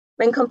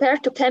 When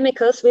compared to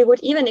chemicals, we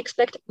would even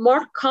expect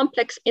more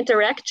complex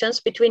interactions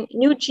between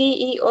new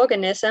GE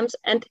organisms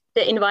and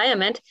the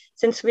environment,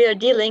 since we are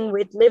dealing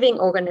with living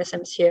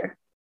organisms here.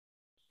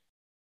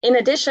 In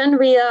addition,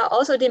 we are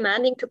also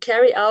demanding to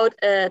carry out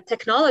a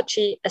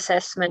technology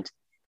assessment,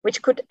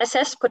 which could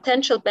assess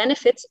potential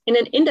benefits in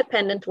an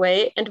independent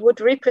way and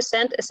would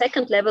represent a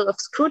second level of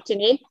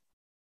scrutiny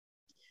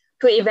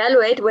to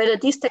evaluate whether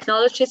these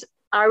technologies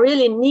are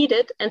really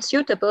needed and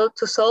suitable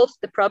to solve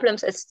the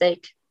problems at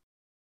stake.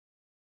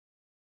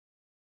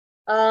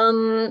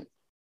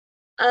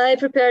 I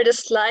prepared a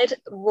slide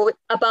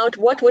about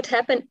what would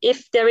happen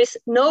if there is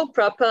no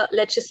proper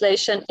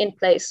legislation in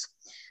place.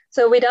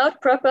 So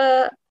without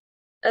proper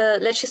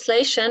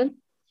legislation,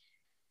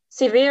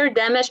 severe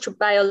damage to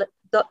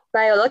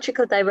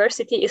biological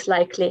diversity is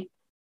likely.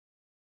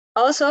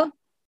 Also,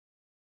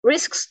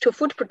 risks to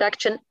food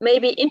production may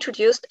be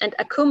introduced and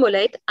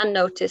accumulate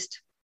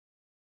unnoticed.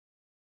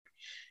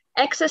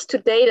 Access to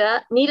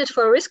data needed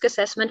for risk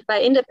assessment by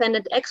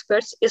independent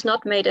experts is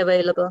not made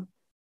available.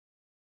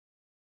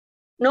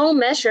 No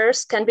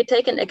measures can be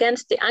taken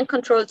against the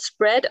uncontrolled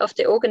spread of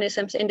the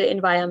organisms in the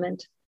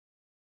environment.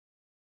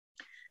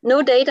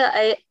 No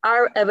data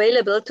are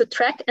available to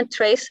track and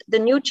trace the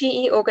new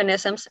GE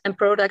organisms and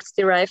products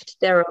derived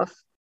thereof.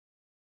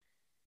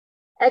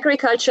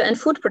 Agriculture and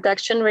food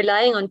production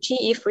relying on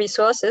GE-free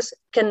sources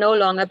can no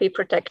longer be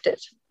protected.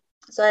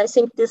 So I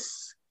think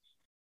this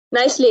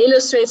nicely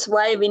illustrates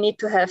why we need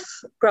to have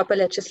proper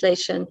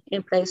legislation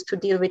in place to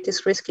deal with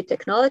this risky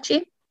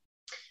technology.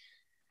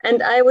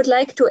 And I would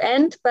like to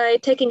end by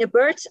taking a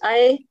bird's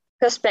eye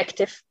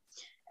perspective.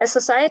 As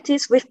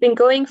societies, we've been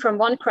going from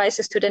one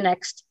crisis to the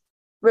next.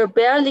 We're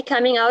barely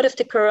coming out of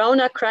the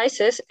Corona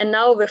crisis, and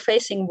now we're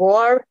facing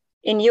war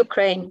in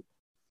Ukraine.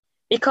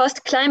 We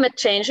caused climate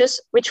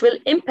changes, which will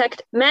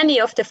impact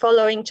many of the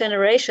following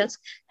generations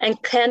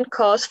and can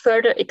cause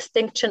further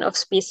extinction of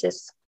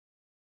species.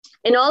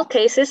 In all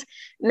cases,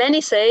 many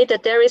say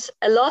that there is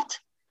a lot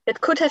that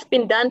could have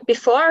been done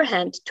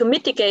beforehand to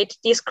mitigate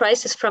these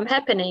crises from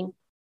happening.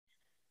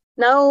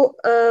 Now,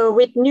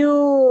 with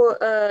new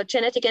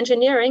genetic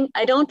engineering,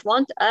 I don't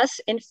want us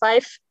in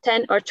 5,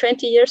 10, or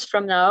 20 years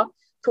from now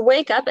to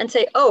wake up and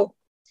say, oh,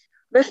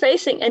 we're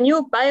facing a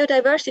new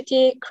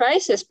biodiversity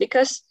crisis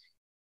because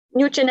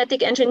new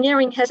genetic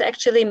engineering has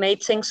actually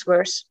made things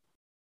worse.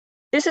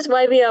 This is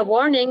why we are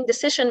warning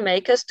decision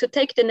makers to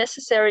take the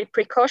necessary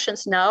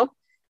precautions now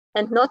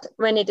and not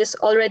when it is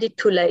already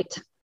too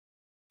late.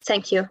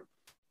 Thank you.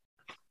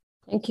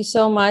 Thank you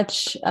so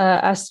much,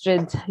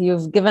 Astrid.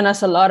 You've given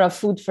us a lot of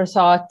food for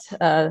thought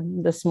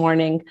this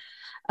morning.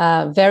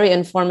 Very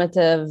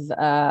informative.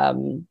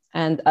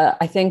 And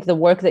I think the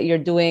work that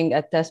you're doing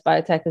at Test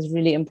Biotech is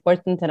really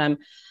important. And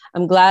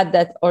I'm glad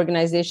that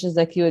organizations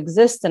like you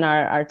exist and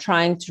are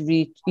trying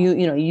to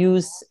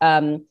use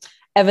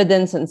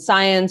evidence and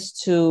science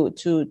to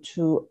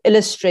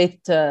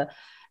illustrate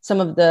some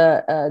of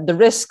the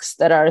risks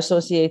that are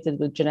associated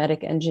with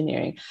genetic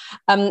engineering.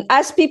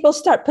 As people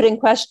start putting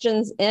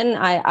questions in,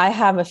 I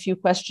have a few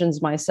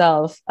questions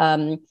myself.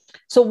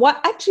 So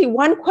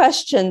one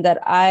question that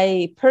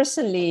I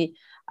personally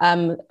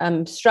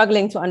am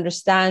struggling to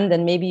understand,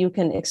 and maybe you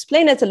can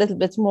explain it a little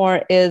bit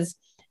more, is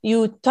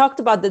you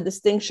talked about the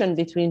distinction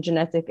between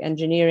genetic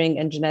engineering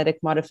and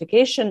genetic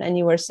modification, and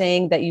you were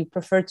saying that you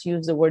prefer to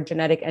use the word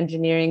genetic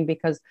engineering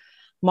because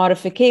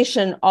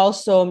modification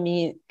also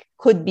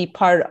could be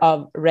part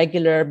of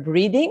regular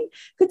breeding.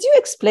 Could you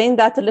explain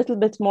that a little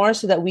bit more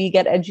so that we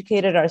get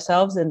educated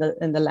ourselves in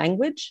the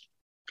language?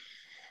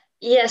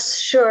 Yes,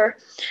 sure.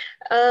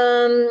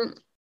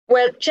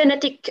 Well,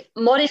 genetic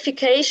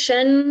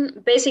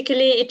modification,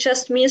 basically, it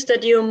just means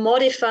that you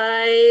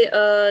modify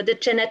the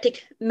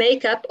genetic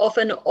makeup of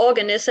an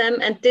organism,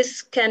 and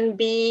this can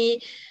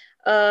be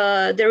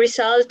the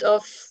result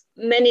of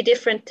many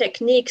different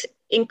techniques,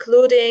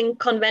 including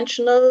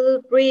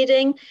conventional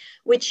breeding,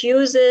 which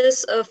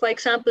uses, for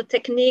example,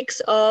 techniques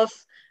of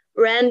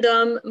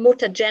random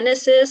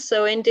mutagenesis.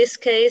 So in this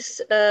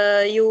case,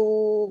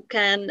 you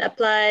can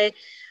apply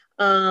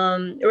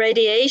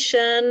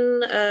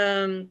radiation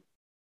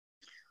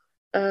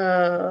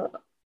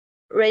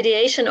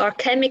or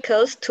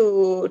chemicals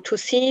to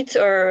seeds,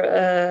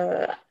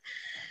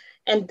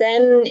 and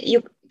then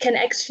you can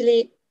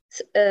actually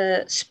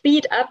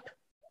speed up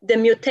the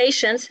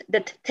mutations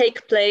that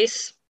take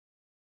place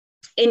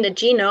in the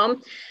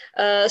genome.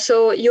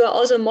 So you are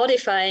also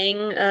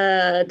modifying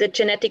the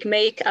genetic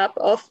makeup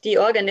of the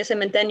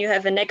organism, and then you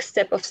have a next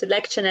step of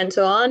selection and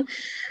so on.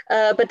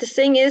 But the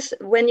thing is,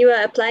 when you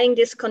are applying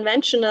these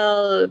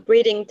conventional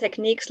breeding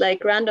techniques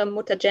like random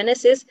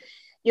mutagenesis,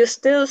 you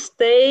still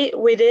stay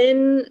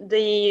within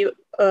the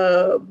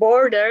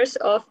borders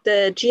of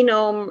the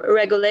genome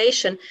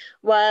regulation,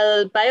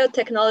 while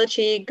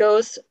biotechnology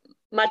goes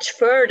much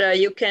further.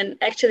 You can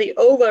actually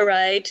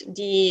override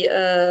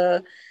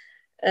the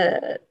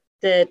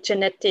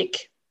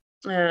genetic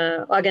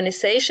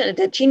organization,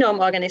 the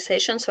genome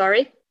organization,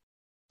 sorry.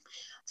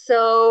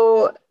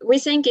 So we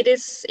think it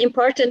is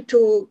important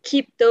to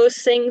keep those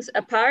things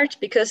apart,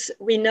 because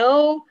we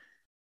know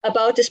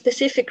about the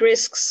specific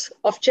risks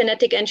of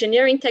genetic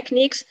engineering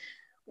techniques,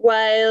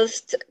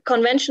 whilst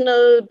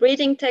conventional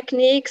breeding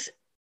techniques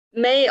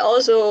may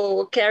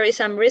also carry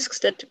some risks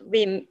that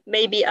we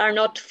maybe are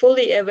not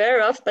fully aware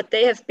of, but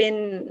they have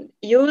been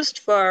used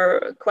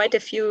for quite a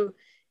few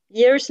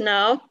years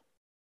now.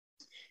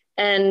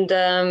 And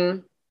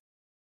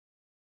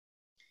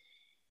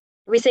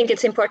we think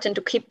it's important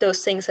to keep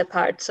those things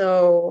apart.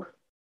 So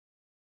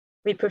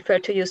we prefer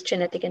to use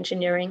genetic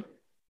engineering.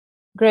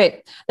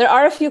 Great. There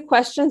are a few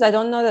questions. I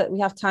don't know that we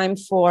have time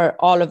for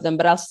all of them,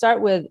 but I'll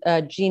start with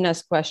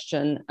Gina's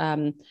question.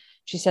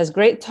 She says,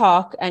 great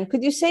talk. And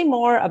could you say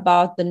more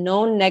about the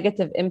known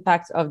negative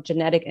impacts of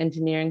genetic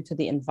engineering to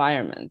the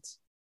environment?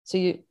 So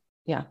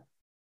yeah.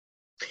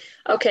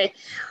 Okay.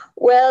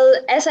 Well,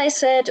 as I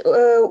said,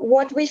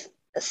 what we've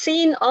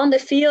seen on the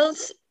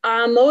fields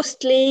are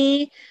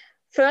mostly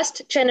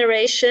first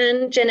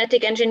generation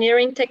genetic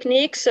engineering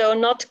techniques, so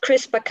not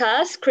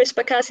CRISPR-Cas.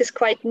 CRISPR-Cas is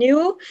quite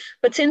new,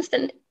 but since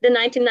the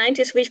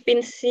 1990s, we've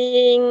been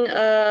seeing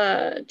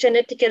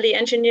genetically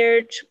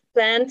engineered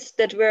plants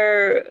that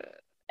were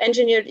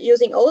engineered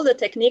using older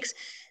techniques.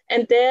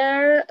 And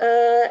there,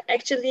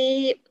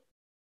 actually,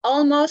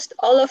 almost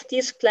all of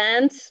these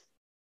plants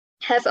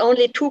have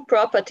only two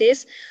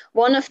properties.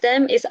 One of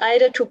them is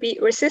either to be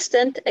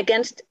resistant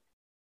against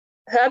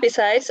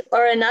herbicides,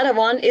 or another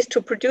one is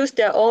to produce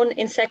their own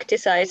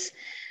insecticides.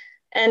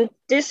 And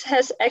this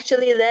has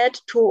actually led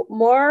to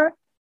more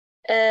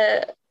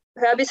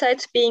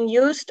herbicides being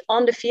used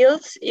on the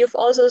fields. You've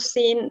also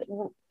seen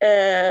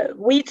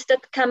weeds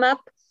that come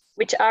up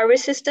which are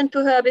resistant to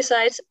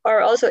herbicides,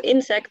 or also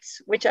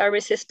insects which are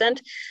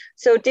resistant.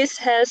 So this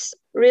has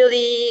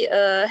really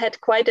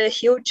had quite a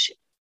huge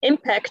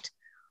impact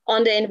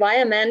on the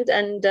environment,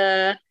 and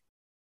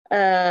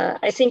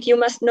I think you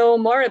must know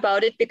more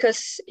about it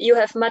because you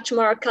have much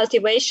more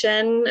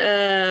cultivation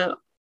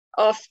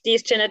of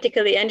these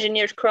genetically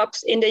engineered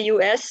crops in the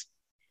US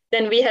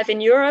than we have in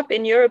Europe.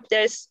 In Europe,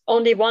 there's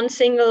only one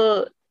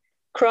single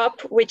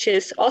crop which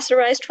is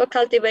authorized for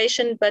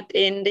cultivation, but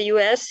in the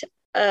US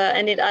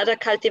and in other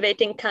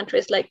cultivating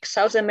countries like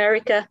South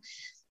America,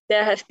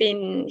 there have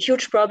been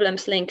huge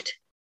problems linked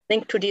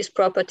to these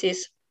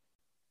properties.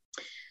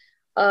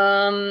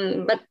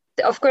 But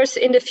of course,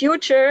 in the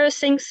future,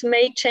 things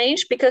may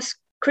change because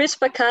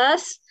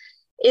CRISPR-Cas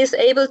is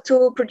able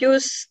to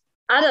produce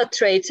other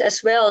traits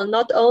as well,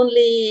 not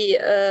only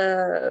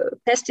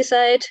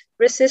pesticide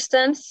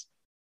resistance,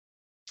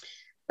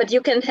 but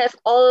you can have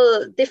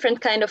all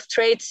different kind of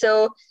traits.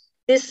 So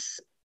this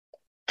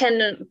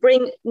can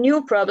bring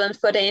new problems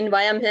for the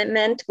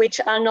environment, which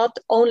are not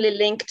only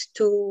linked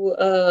to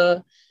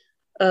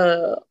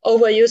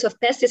overuse of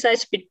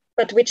pesticides,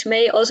 but which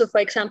may also,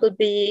 for example,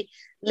 be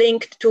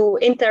linked to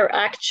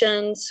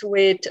interactions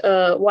with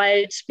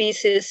wild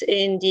species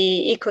in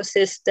the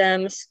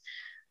ecosystems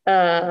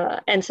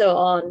and so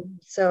on.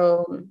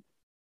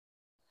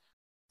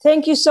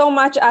 Thank you so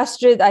much,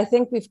 Astrid. I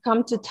think we've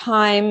come to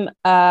time.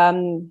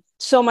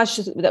 So much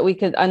that we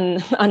could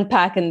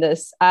unpack in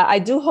this. I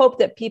do hope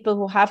that people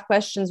who have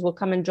questions will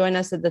come and join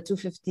us at the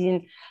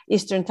 2:15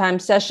 Eastern Time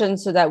session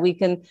so that we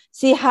can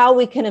see how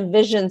we can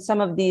envision some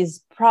of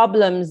these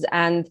problems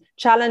and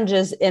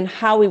challenges in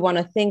how we want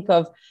to think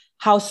of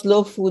how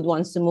Slow Food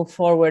wants to move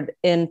forward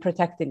in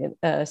protecting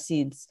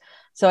seeds.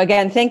 So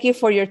again, thank you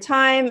for your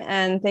time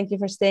and thank you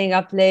for staying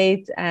up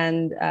late,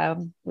 and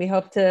we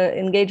hope to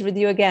engage with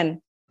you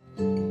again.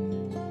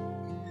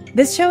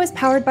 This show is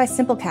powered by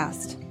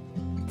Simplecast.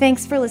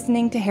 Thanks for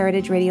listening to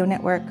Heritage Radio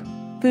Network,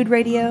 food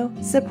radio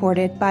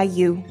supported by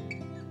you.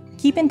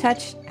 Keep in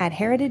touch at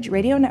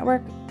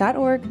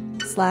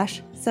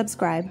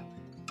heritageradionetwork.org/subscribe.